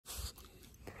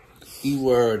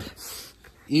E-word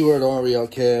Oreo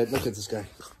kid. Look at this guy.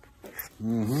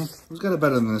 Who's got it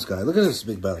better than this guy? Look at this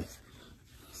big belly.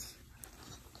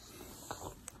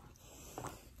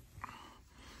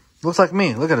 Looks like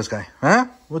me. Look at this guy. Huh?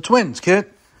 We're twins, kid.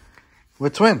 We're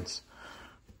twins.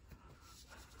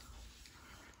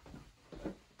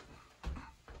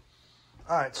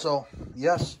 Alright, so,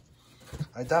 yes,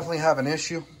 I definitely have an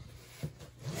issue.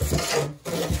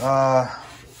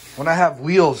 When I have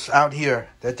wheels out here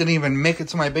that didn't even make it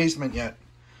to my basement yet,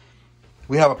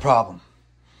 we have a problem.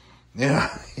 Yeah,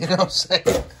 you know what I'm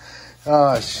saying?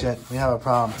 Oh, shit, we have a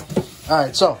problem.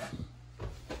 Alright, so,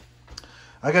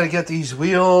 I gotta get these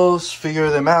wheels, figure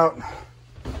them out.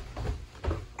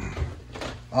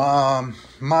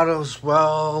 Might as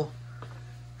well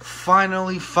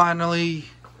finally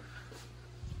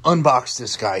unbox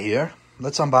this guy here.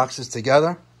 Let's unbox this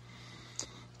together.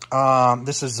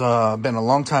 This has been a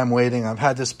long time waiting. I've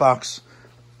had this box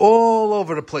all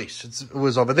over the place. It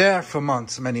was over there for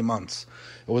months, many months.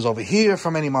 It was over here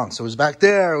for many months. It was back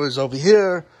there. It was over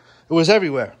here. It was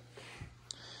everywhere.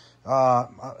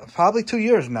 Probably 2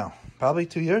 years now. Probably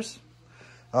 2 years.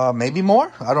 Maybe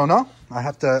more. I don't know. I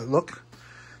have to look.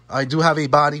 I do have a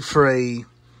body for a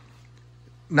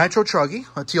Nitro Truggy,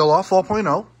 a TLR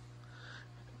 4.0.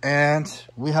 And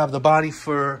we have the body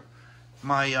for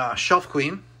my Shelf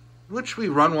Queen, which we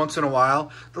run once in a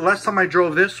while. The last time I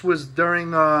drove this was during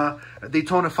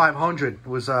Daytona 500. It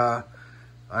was, I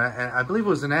believe it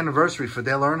was an anniversary for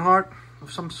Dale Earnhardt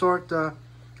of some sort. I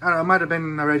don't know, it might have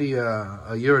been already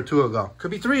a year or two ago. Could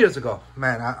be 3 years ago.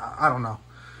 Man, I don't know.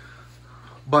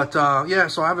 But, yeah,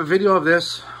 so I have a video of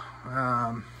this.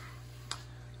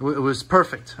 It was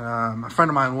perfect. A friend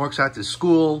of mine works at this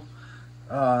school.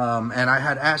 And I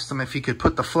had asked him if he could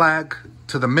put the flag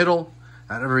to the middle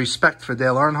out of respect for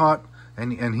Dale Earnhardt,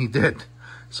 and he did.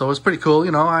 So it was pretty cool.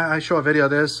 You know, I show a video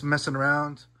of this, messing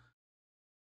around.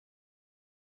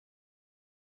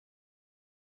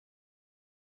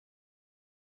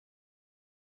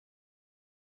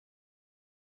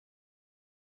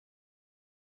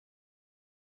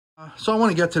 So I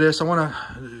want to get to this. I want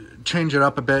to change it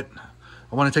up a bit.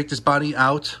 I want to take this body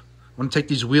out. I want to take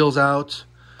these wheels out.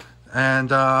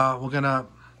 And we're going to,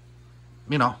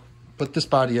 you know, put this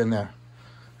body in there.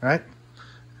 All right?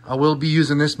 I will be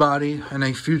using this body in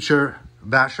a future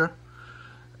basher.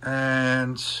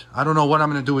 And I don't know what I'm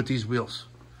going to do with these wheels.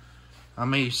 I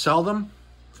may sell them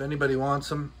if anybody wants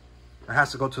them. It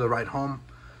has to go to the right home.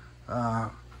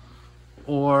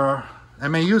 Or I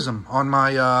may use them on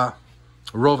my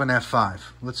Rovin F5.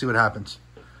 Let's see what happens.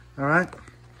 All right?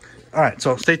 All right,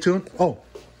 so stay tuned. Oh,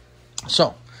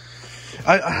 so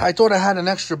I thought I had an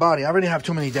extra body. I already have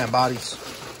too many damn bodies.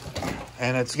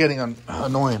 And it's getting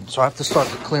annoying. So I have to start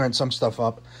clearing some stuff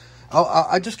up.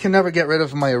 I just can never get rid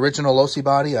of my original Losi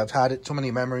body. I've had it, too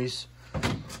many memories.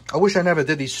 I wish I never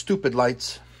did these stupid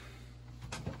lights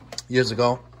years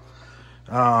ago.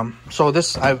 So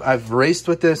this, I've raced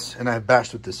with this and I've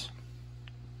bashed with this.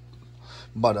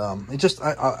 But it just,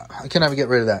 I can never get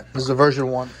rid of that. This is a version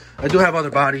 1. I do have other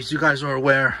bodies. You guys are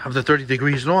aware of the 30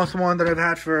 degrees north one that I've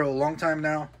had for a long time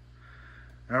now.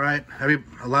 All right.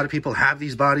 A lot of people have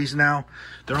these bodies now.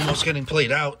 They're almost getting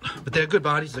played out. But they're good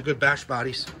bodies. They're good bash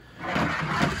bodies.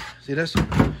 See this?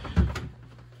 I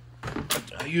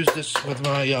use this with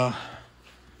my,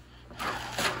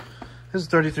 this is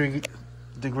 33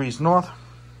 degrees north.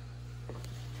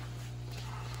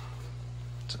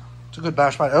 It's a good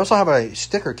bash body. I also have a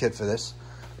sticker kit for this,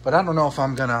 but I don't know if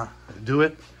I'm gonna do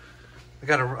it. I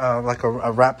got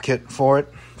a wrap kit for it.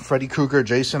 Freddy Krueger,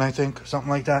 Jason, I think, something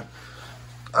like that.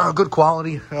 Good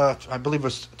quality. I believe it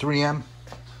was 3M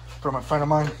from a friend of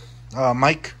mine,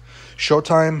 Mike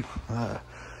Showtime.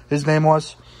 His name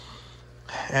was.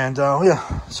 And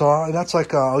yeah, so that's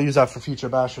like I'll use that for future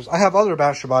bashers. I have other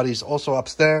basher bodies also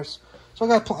upstairs, so I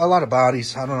got a lot of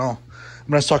bodies. I don't know. I'm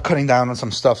gonna start cutting down on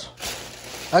some stuff.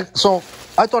 So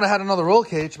I thought I had another roll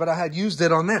cage, but I had used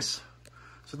it on this.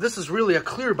 So this is really a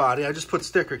clear body. I just put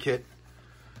sticker kit.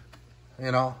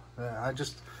 You know,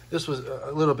 this was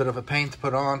a little bit of a pain to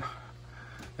put on.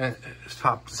 And it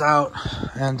pops out.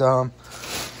 And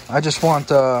I just want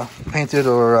painted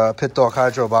or PitDawg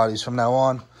hydro bodies from now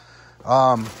on.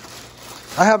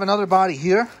 I have another body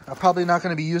here. I'm probably not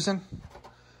going to be using.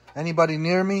 Anybody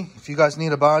near me, if you guys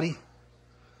need a body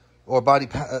or body,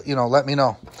 you know, let me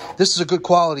know. This is a good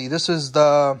quality. This is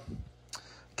the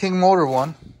King Motor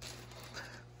one.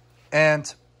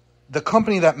 And the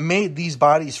company that made these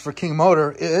bodies for King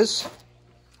Motor is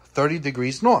 30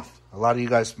 degrees north. A lot of you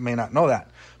guys may not know that.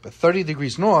 But 30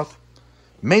 degrees north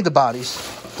made the bodies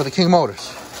for the King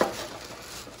Motors.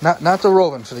 Not the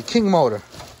Rovin, for the King Motor.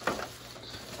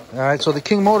 All right, so the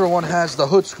King Motor one has the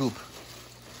hood scoop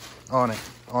on it,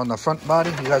 on the front body.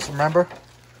 You guys remember?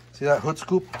 See that hood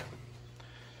scoop?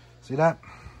 See that?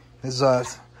 It's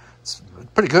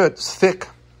pretty good. It's thick.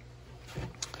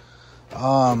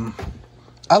 I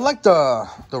like the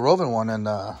Rovin one and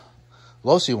the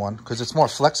Losi one because it's more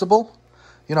flexible.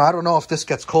 You know, I don't know if this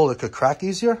gets cold, it could crack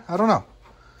easier. I don't know.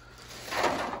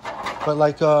 But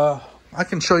like, I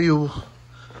can show you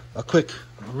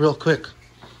real quick,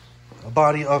 a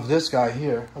body of this guy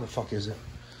here. How the fuck is it?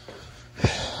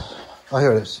 Oh,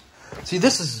 here it is. See,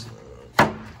 this is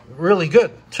really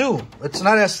good too. It's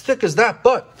not as thick as that,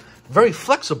 but very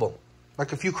flexible.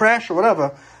 Like if you crash or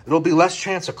whatever, it'll be less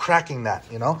chance of cracking that,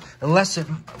 you know? Unless it,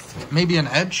 maybe an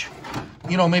edge,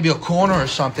 you know, maybe a corner or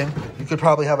something, you could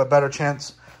probably have a better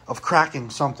chance of cracking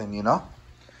something, you know?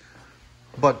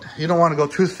 But you don't want to go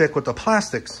too thick with the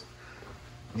plastics,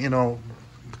 you know,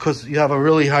 because you have a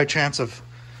really high chance of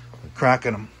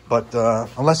cracking them. But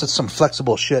unless it's some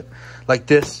flexible shit like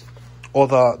this or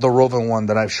the Rovin one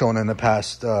that I've shown in the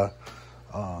past,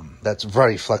 that's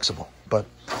very flexible. But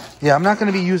yeah, I'm not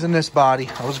going to be using this body.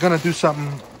 I was going to do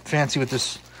something fancy with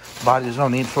this body. There's no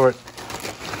need for it.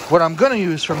 What I'm going to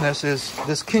use from this is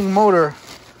this King Motor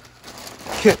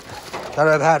kit that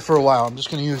I've had for a while. I'm just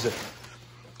going to use it.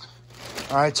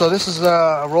 All right, so this is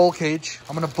a roll cage.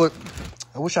 I'm going to put,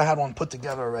 I wish I had one put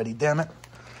together already, damn it.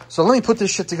 So let me put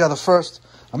this shit together first.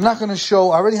 I'm not going to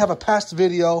show, I already have a past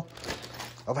video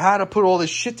of how to put all this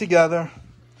shit together,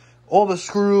 all the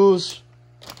screws.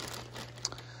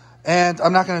 And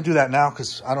I'm not going to do that now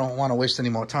because I don't want to waste any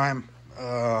more time.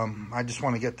 I just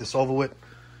want to get this over with.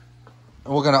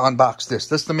 And we're going to unbox this.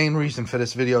 That's the main reason for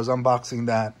this video, is unboxing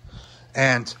that.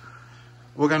 And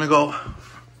we're going to go,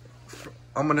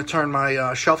 I'm going to turn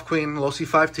my Shelf Queen Losi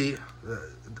 5T.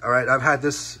 All right, I've had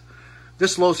this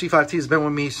Losi 5T has been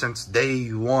with me since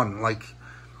day one. Like,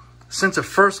 since it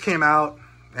first came out,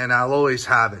 and I'll always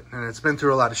have it. And it's been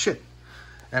through a lot of shit.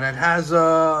 And it has,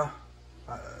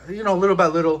 you know, little by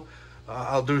little,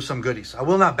 I'll do some goodies. I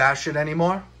will not bash it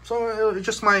anymore. So it's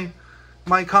just my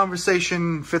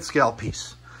conversation fit scale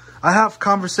piece. I have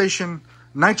conversation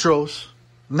nitros,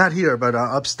 not here, but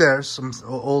upstairs, some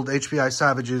old HPI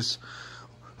Savages.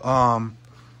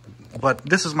 But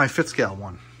this is my fit scale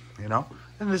one, you know,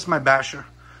 and this is my basher.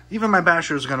 Even my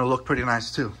basher is going to look pretty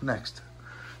nice too next.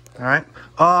 All right.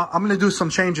 I'm going to do some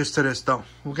changes to this though.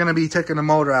 We're going to be taking the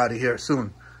motor out of here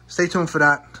soon. Stay tuned for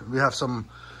that. We have some,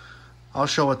 I'll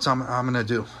show what I'm going to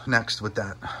do next with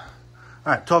that.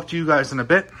 All right. Talk to you guys in a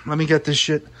bit. Let me get this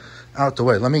shit out the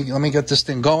way. Let me get this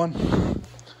thing going.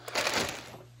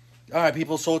 All right,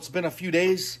 people. So it's been a few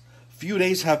days. Few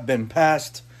days have been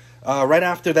passed. Right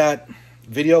after that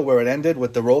video where it ended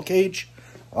with the roll cage,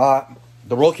 the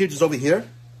roll cage is over here.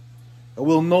 I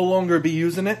will no longer be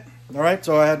using it. All right,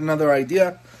 so I had another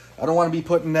idea. I don't want to be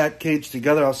putting that cage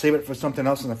together. I'll save it for something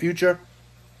else in the future.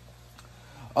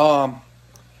 I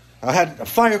had a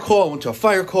fire call, went to a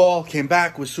fire call, came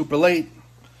back, was super late.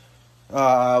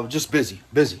 Just busy.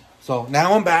 So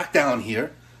now I'm back down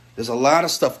here. There's a lot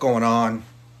of stuff going on.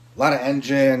 A lot of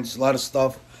engines, a lot of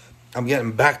stuff. I'm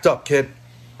getting backed up, kid.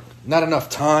 Not enough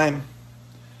time.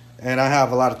 And I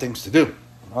have a lot of things to do.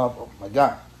 Oh my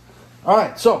God. All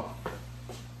right, so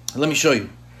let me show you.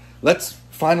 Let's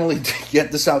finally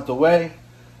get this out the way.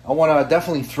 I want to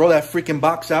definitely throw that freaking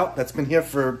box out. That's been here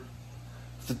for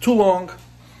too long.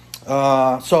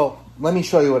 So let me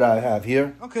show you what I have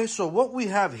here. Okay, so what we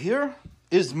have here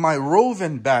is my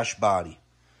Rovin bash body.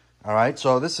 All right,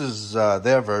 so this is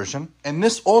their version. And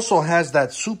this also has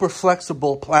that super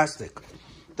flexible plastic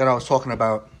that I was talking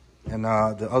about in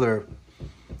the other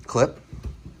clip.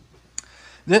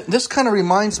 This kind of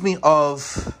reminds me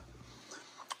of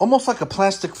almost like a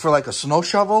plastic for like a snow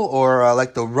shovel, or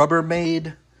like the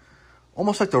Rubbermaid,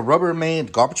 almost like the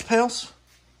Rubbermaid garbage pails.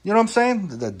 You know what I'm saying?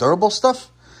 The durable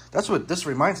stuff. That's what this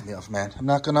reminds me of, man. I'm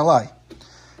not gonna lie.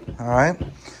 All right,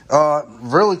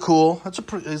 really cool.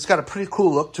 It's got a pretty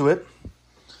cool look to it.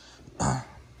 All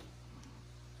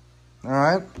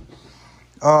right.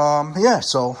 Yeah.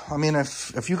 So I mean,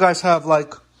 if you guys have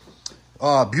like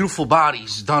beautiful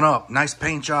bodies done up, nice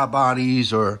paint job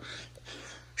bodies, or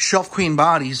Shelf Queen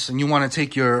bodies, and you want to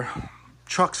take your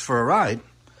trucks for a ride,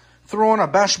 throw on a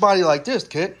bash body like this,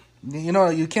 kid. You know,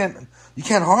 you can't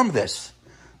harm this,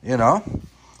 you know.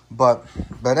 But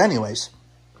anyways,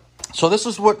 so this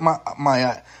is what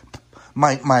my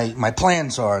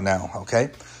plans are now.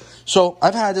 Okay, so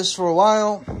I've had this for a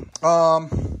while.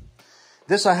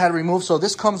 This I had removed, so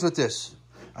this comes with this.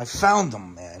 I found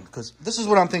them, man, because this is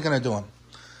what I'm thinking of doing.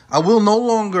 I will no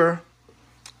longer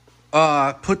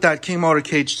put that king motor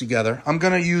cage together, I'm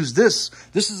going to use this.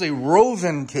 This is a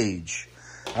roving cage.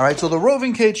 All right, so the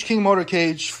roving cage, king motor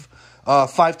cage,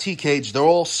 5T cage, they're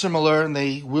all similar and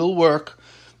they will work.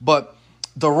 But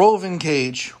the roving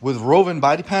cage with roving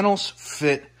body panels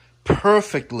fit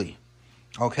perfectly.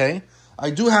 Okay, I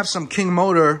do have some king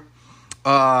motor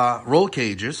roll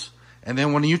cages. And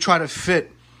then when you try to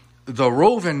fit the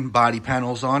roving body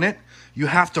panels on it, you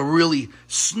have to really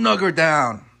snug her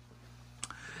down.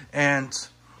 And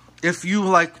if you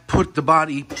like put the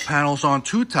body panels on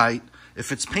too tight,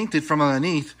 if it's painted from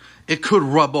underneath, it could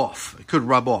rub off. It could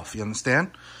rub off, you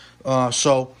understand?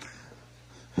 So,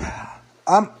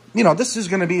 you know, this is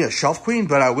going to be a shelf queen,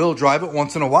 but I will drive it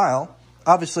once in a while.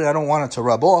 Obviously, I don't want it to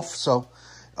rub off. So,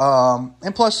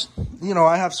 and plus, you know,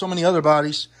 I have so many other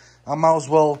bodies. I might as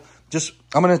well just,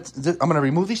 I'm gonna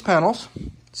remove these panels,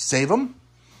 save them.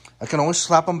 I can always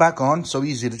slap them back on. So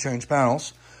easy to change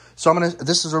panels. So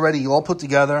this is already all put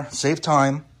together, save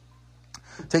time.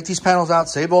 Take these panels out,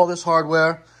 save all this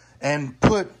hardware, and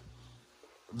put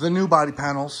the new body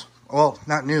panels, well,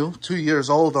 not new, 2 years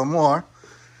old or more.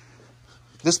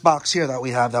 This box here that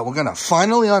we have that we're gonna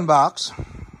finally unbox.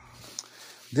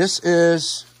 This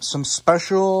is some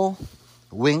special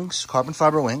wings, carbon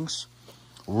fiber wings,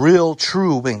 real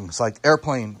true wings, like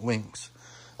airplane wings.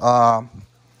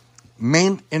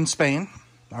 Made in Spain,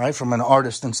 all right, from an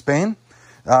artist in Spain.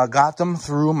 Got them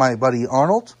through my buddy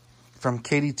Arnold from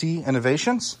KDT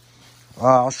Innovations.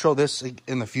 I'll show this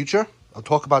in the future. I'll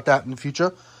talk about that in the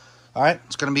future. All right,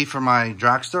 it's going to be for my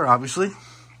dragster, obviously.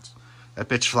 That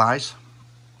bitch flies.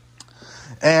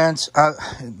 And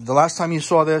the last time you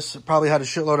saw this, it probably had a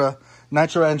shitload of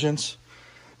nitro engines.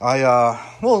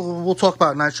 We'll talk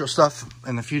about nitro stuff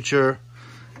in the future,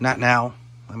 not now.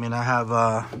 I mean, I have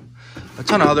a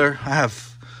ton of other.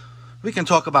 We can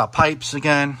talk about pipes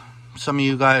again. Some of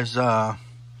you guys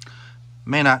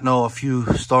may not know a few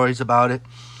stories about it.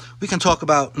 We can talk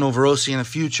about Losi in the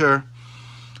future,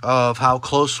 of how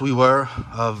close we were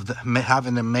of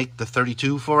having to make the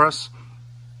 32 for us.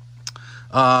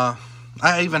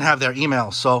 I even have their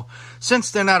emails. So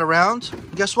since they're not around,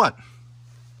 guess what?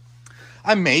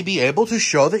 I may be able to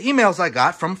show the emails I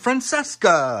got from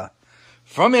Francesca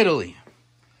from Italy.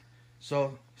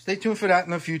 So stay tuned for that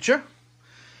in the future.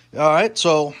 All right,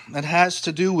 so it has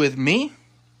to do with me,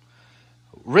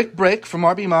 Rick Brake from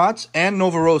RB Mods, and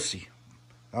Losi.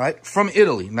 All right, from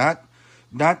Italy, not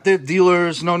the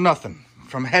dealers, no nothing,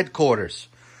 from headquarters.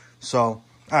 So, all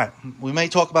right, we may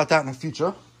talk about that in the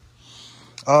future.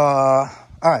 All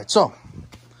right, so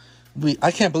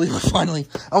I can't believe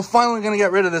I'm finally gonna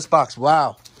get rid of this box.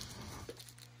 Wow.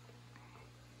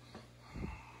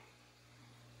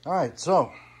 All right,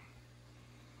 so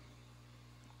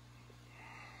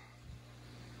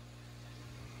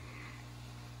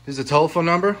here's the telephone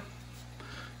number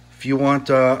if you want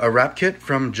a wrap kit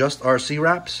from Just RC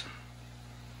Wraps.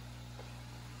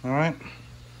 All right.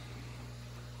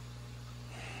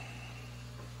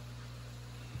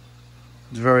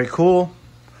 It's very cool.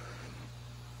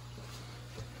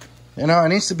 You know, it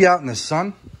needs to be out in the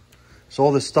sun so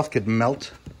all this stuff could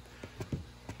melt.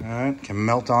 All right, can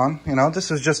melt on. You know,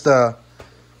 this is just I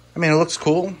mean, it looks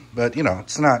cool, but, you know,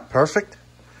 it's not perfect.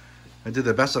 I did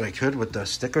the best that I could with the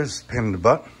stickers, pain in the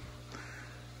butt.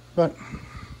 But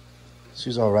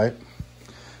she's all right.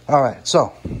 All right,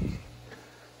 so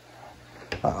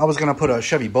I was going to put a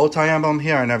Chevy bow tie emblem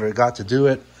here. I never got to do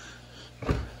it.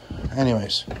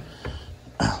 Anyways,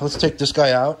 let's take this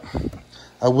guy out.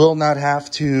 I will not have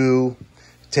to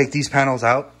take these panels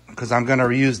out because I'm going to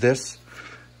reuse this.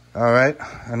 All right,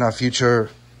 in a future,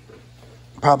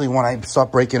 probably when I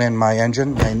start breaking in my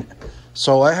engine. And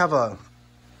so I have a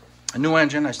new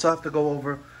engine. I still have to go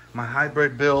over my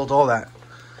hybrid build, all that.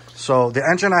 So the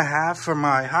engine I have for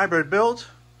my hybrid build,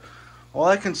 all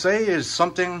I can say is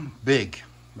something big.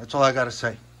 That's all I got to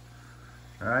say.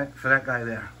 All right, for that guy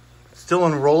there. Still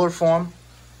in roller form.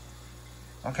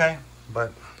 Okay,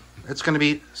 but it's going to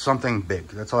be something big.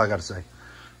 That's all I got to say.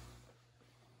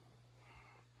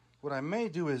 What I may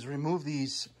do is remove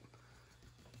these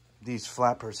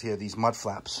flappers here, these mud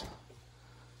flaps.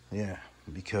 Yeah,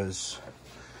 because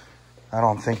I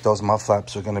don't think those mud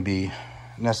flaps are going to be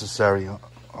necessary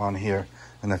on here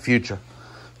in the future.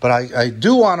 But I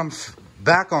do want them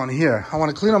back on here. I want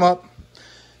to clean them up.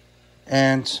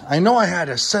 And I know I had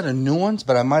a set of new ones,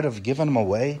 but I might have given them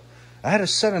away. I had a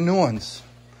set of new ones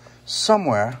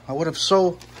somewhere. I would have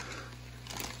so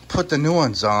put the new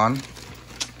ones on,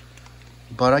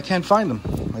 but I can't find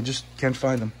them. I just can't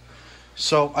find them.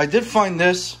 So I did find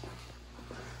this.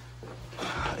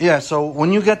 Yeah, so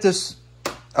when you get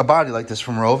a body like this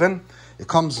from Roven, It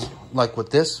comes like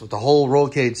with this, with the whole roll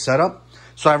cage setup.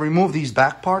 So I removed these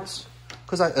back parts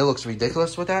because it looks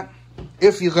ridiculous with that.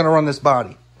 If you're going to run this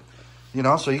body, you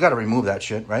know, so you got to remove that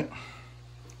shit, right?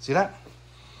 See that?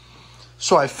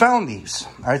 So I found these.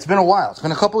 All right, it's been a while. It's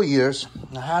been a couple of years.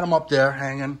 I had them up there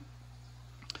hanging.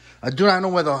 I do not know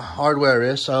where the hardware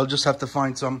is, so I'll just have to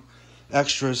find some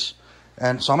extras.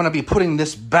 And so I'm going to be putting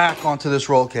this back onto this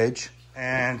roll cage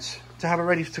and to have it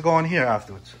ready to go on here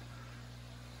afterwards.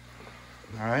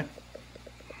 All right.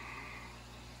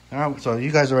 All right, so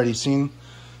you guys already seen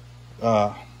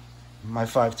my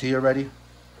 5T already.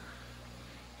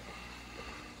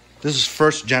 This is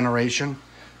first generation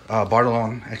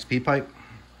Bartolone XP pipe.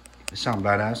 They sound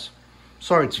badass.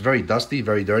 Sorry, it's very dusty,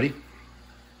 very dirty.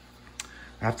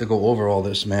 I have to go over all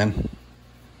this, man.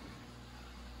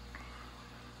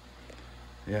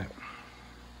 Yeah.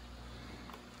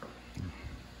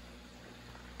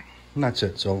 And that's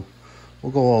it. So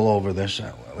we'll go all over this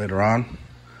later on.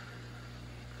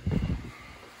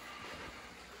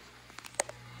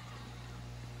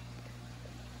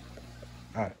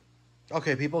 All right.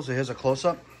 Okay, people, so here's a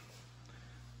close-up.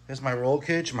 Here's my roll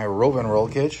cage, my roving roll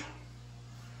cage.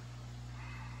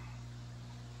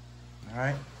 All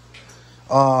right.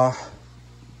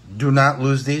 Do not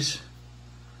lose these.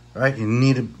 All right, you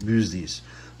need to use these.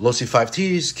 Losi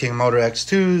 5Ts, King Motor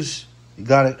X2s. You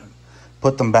got it.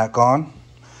 Put them back on.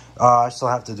 I still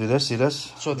have to do this. See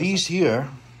this? So these here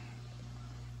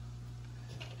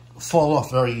fall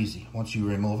off very easy once you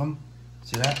remove them.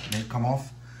 See that? They come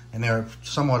off. And they're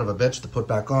somewhat of a bitch to put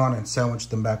back on and sandwich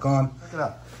them back on. Check it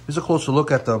out. Here's a closer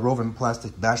look at the roving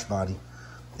plastic bash body.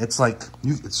 It's like,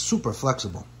 it's super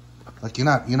flexible. Like you're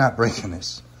not breaking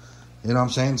this. You know what I'm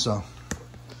saying? So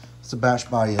it's a bash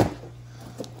body,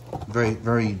 very,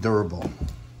 very durable.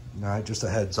 All right, just a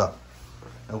heads up.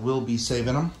 I will be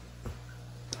saving them.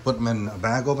 Put them in a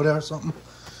bag over there or something.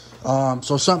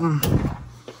 So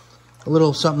a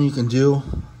little something you can do.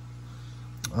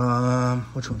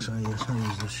 Which one should I use? I'm gonna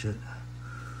use this shit.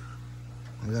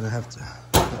 I gotta have to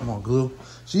put more glue.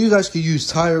 So you guys could use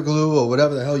tire glue or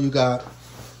whatever the hell you got.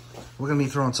 We're gonna be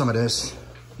throwing some of this.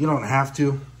 You don't have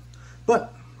to,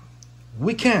 but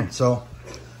we can. So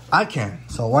I can.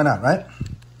 So why not, right?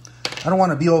 I don't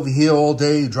want to be over here all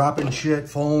day dropping shit,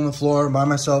 falling on the floor by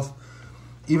myself.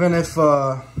 Even if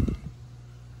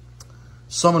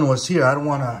someone was here, I don't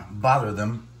want to bother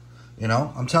them. You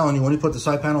know, I'm telling you, when you put the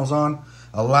side panels on,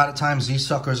 a lot of times these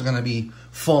suckers are going to be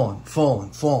falling,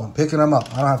 picking them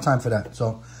up. I don't have time for that.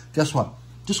 So guess what?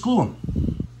 Just glue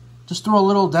them. Just throw a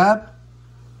little dab.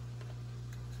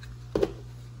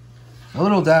 A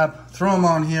little dab. Throw them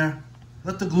on here.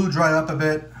 Let the glue dry up a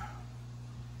bit.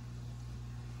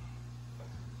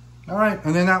 All right.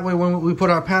 And then that way when we put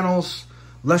our panels,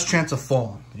 less chance of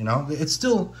falling. You know, it's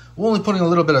still, we're only putting a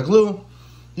little bit of glue.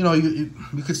 You know, you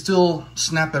could still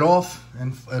snap it off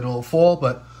and it'll fall,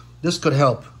 but this could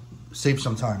help save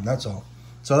some time, that's all.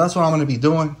 So that's what I'm going to be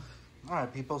doing. All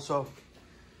right, people, so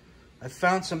I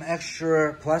found some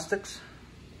extra plastics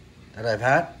that I've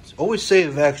had. Always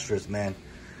save extras, man.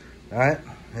 All right,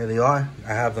 here they are.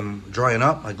 I have them drying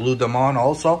up. I glued them on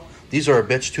also. These are a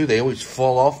bitch too. They always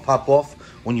fall off, pop off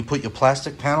when you put your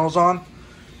plastic panels on.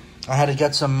 I had to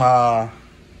get some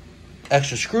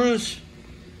extra screws.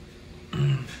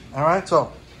 All right,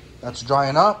 so that's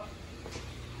drying up.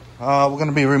 We're going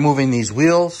to be removing these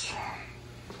wheels.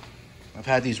 I've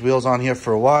had these wheels on here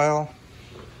for a while.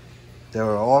 They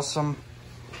were awesome.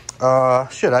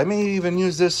 Shit, I may even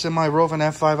use this in my roving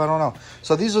F5, I don't know.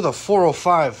 So these are the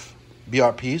 405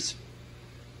 BRPs.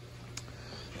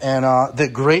 And they're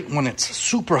great when it's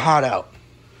super hot out.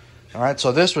 All right,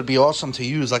 so this would be awesome to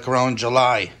use like around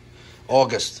July,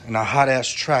 August, in a hot-ass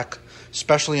track,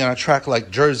 especially on a track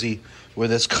like Jersey, where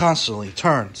there's constantly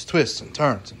turns, twists, and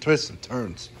turns, and twists, and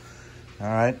turns. All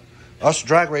right. Us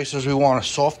drag racers, we want a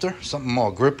softer, something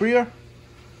more grippier.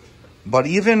 But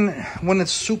even when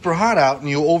it's super hot out and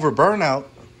you overburn out,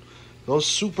 those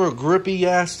super grippy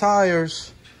ass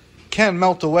tires can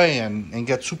melt away and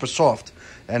get super soft.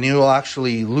 And you'll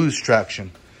actually lose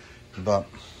traction. But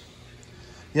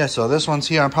yeah, so this one's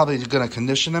here. I'm probably going to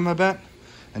condition them a bit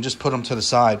and just put them to the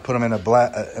side. Put them in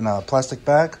a plastic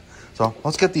bag. So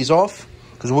let's get these off,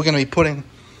 because we're going to be putting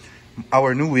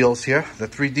our new wheels here, the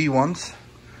 3D ones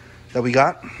that we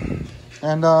got,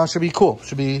 and should be cool.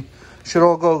 Should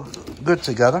all go good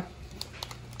together.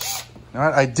 All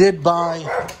right, I did buy.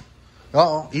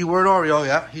 E-word Oreo,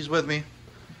 yeah, he's with me.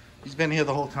 He's been here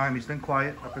the whole time. He's been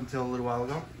quiet up until a little while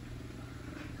ago.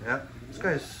 Yeah, this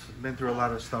guy's been through a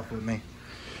lot of stuff with me.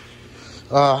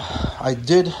 I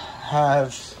did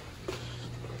have.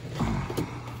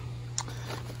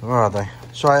 Where are they?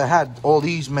 So I had all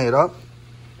these made up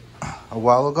a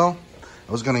while ago.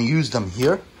 I was gonna use them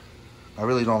here. I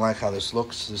really don't like how this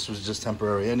looks. This was just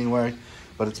temporary anyway,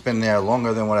 but it's been there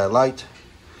longer than what I liked.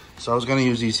 So I was gonna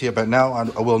use these here, but now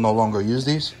I will no longer use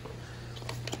these.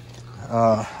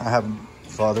 I have them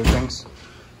for other things.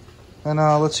 And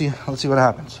let's see what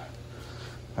happens.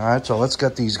 All right, so let's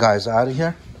get these guys out of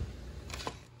here.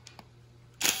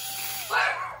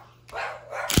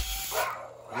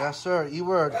 Yes, sir.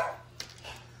 E-word.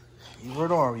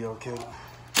 E-word Oreo, kid.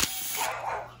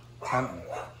 All right.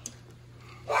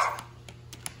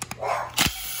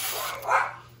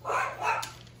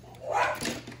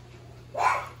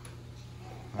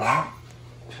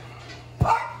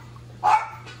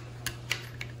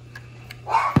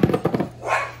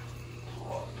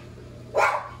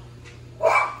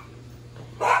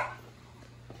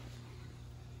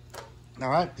 All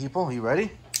right, people, you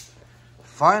ready?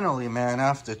 Finally, man,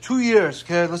 after 2 years,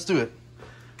 kid, let's do it.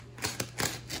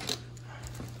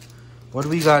 What do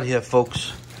we got here,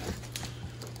 folks?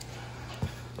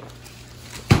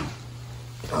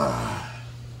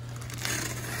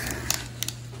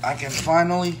 I can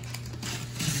finally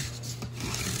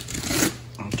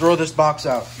throw this box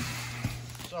out.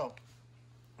 So,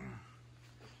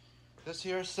 this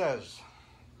here says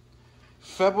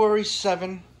February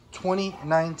 7,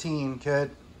 2019,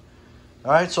 kid.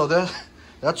 All right, so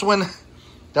that's when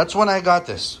I got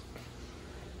this.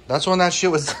 That's when that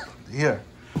shit was here.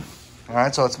 All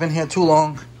right, so it's been here too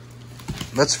long.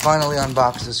 Let's finally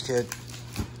unbox this, kid.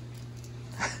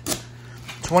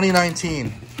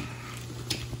 2019.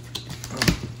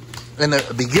 In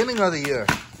the beginning of the year.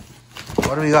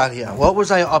 What do we got here? What was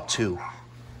I up to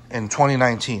in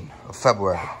 2019 of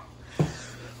February?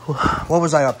 What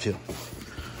was I up to?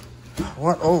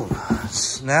 What? Oh,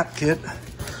 snap, kid.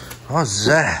 What was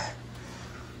that?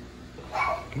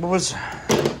 What was...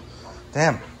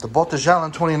 Damn, the Botte de Gel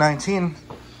in 2019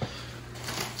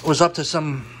 was up to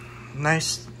some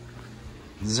nice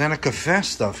Zenica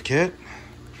Fest stuff, kid.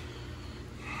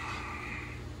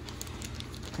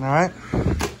 All right.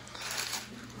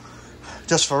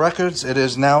 Just for records, it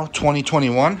is now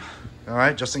 2021. All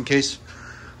right, just in case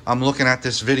I'm looking at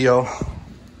this video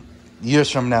years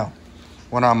from now,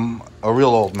 when I'm a real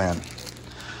old man.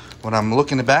 When I'm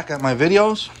looking back at my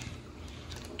videos,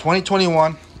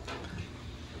 2021,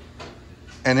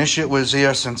 and this shit was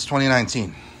here since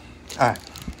 2019. All right.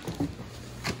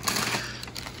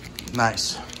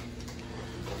 Nice.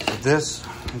 So this,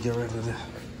 let me get rid of this.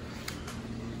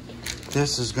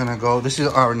 This is gonna go, this is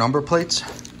our number plates.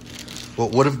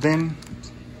 What would have been.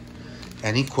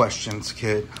 Any questions,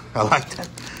 kid? I like that.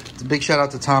 It's a big shout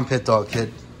out to Tom PitDawg,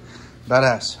 kid.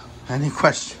 Badass. Any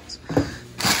questions?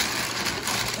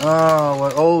 Oh,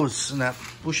 what? Oh, snap.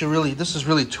 We should really, this is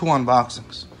really 2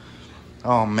 unboxings.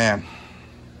 Oh, man.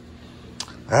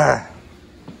 Ah.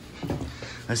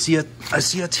 I see a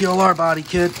TLR body,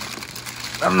 kid.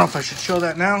 I don't know if I should show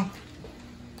that now.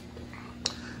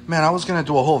 Man, I was going to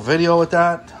do a whole video with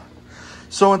that.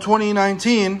 So in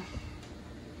 2019,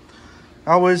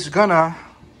 I was going to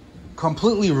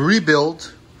completely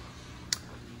rebuild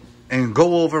and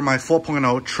go over my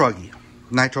 4.0 Truggy.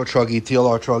 Nitro Truggy,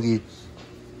 TLR Truggy.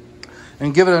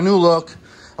 And give it a new look.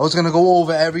 I was going to go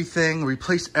over everything,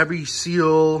 replace every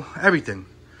seal, everything.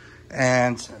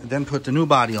 And then put the new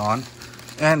body on.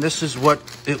 And this is what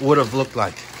it would have looked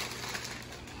like.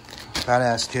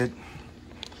 Badass, kid.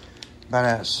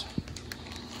 Badass.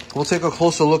 We'll take a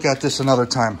closer look at this another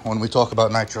time when we talk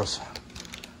about nitros.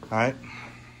 Alright?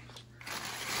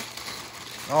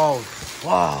 Oh,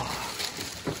 wow.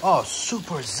 Oh,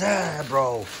 super zah,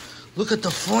 bro. Look at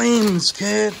the flames,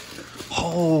 kid.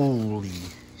 Holy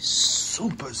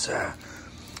super zah.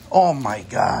 Oh my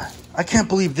god. I can't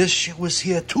believe this shit was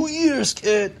here 2 years,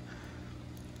 kid.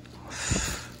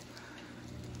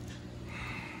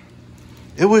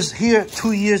 It was here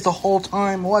 2 years the whole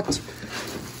time. What?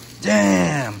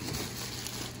 Damn.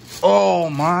 Oh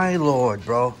my lord,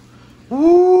 bro.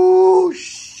 Ooh,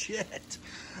 shit.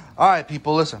 All right,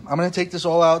 people, listen. I'm going to take this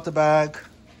all out the bag.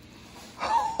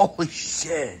 Holy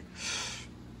shit.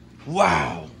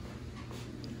 Wow.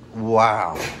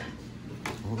 Wow.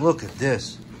 Look at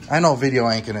this. I know video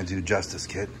ain't going to do justice,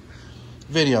 kid.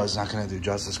 Video is not going to do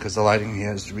justice because the lighting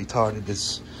here is retarded.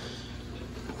 It's...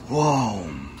 Whoa.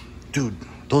 Dude,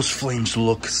 those flames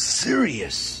look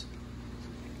serious.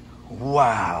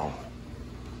 Wow.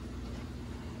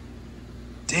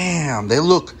 Damn, they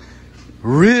look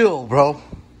real, bro.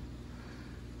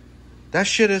 That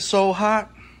shit is so hot.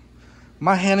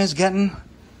 My hand is getting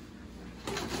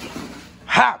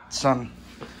hot, son.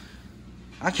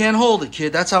 I can't hold it,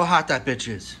 kid. That's how hot that bitch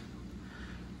is.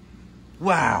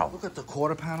 Wow. Look at the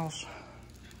quarter panels.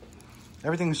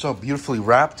 Everything is so beautifully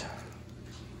wrapped.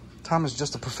 Tom is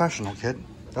just a professional, kid.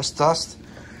 That's dust.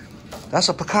 That's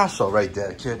a Picasso right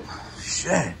there, kid.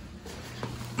 Shit.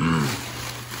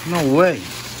 No way.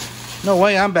 No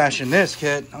way I'm bashing this,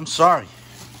 kid. I'm sorry.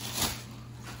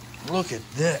 Look at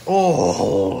that. Oh,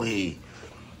 holy.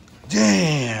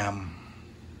 Damn.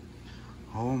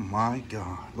 Oh, my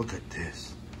God. Look at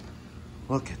this.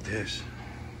 Look at this.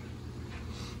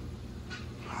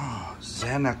 Oh,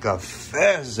 Zeneca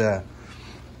Feza.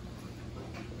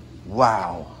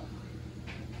 Wow.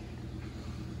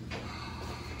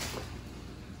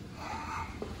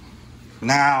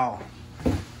 Now,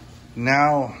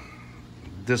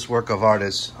 this work of art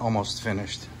is almost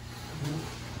finished.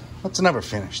 It's never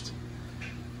finished.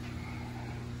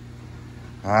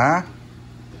 Huh?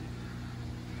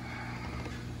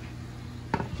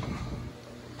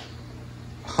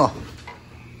 Oh. All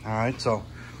right, so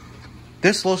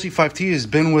this Losi 5T has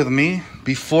been with me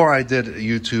before I did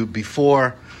YouTube,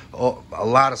 before a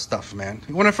lot of stuff, man.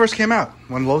 When it first came out,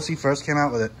 when Losi first came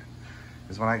out with it,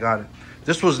 is when I got it.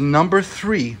 This was number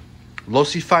 3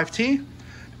 Losi 5T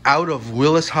out of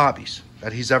Willis Hobbies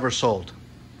that he's ever sold.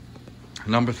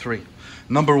 Number 3.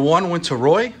 Number 1 went to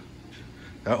Roy,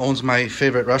 that owns my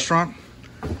favorite restaurant.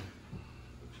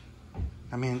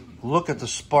 I mean, look at the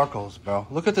sparkles, bro.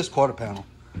 Look at this quarter panel.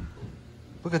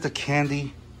 Look at the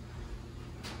candy.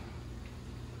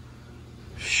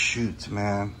 Shoot,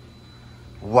 man.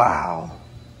 Wow.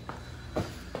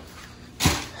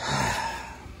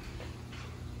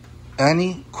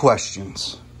 Any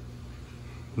questions?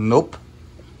 Nope.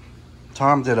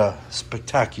 Tom did a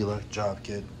spectacular job,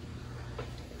 kid.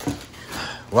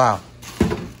 Wow.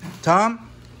 Tom,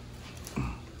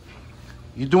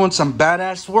 you're doing some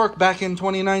badass work back in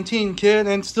 2019, kid,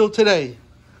 and still today.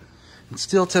 And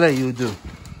still today you do.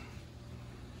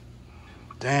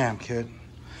 Damn, kid.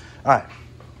 All right.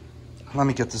 Let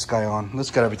me get this guy on.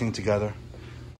 Let's get everything together.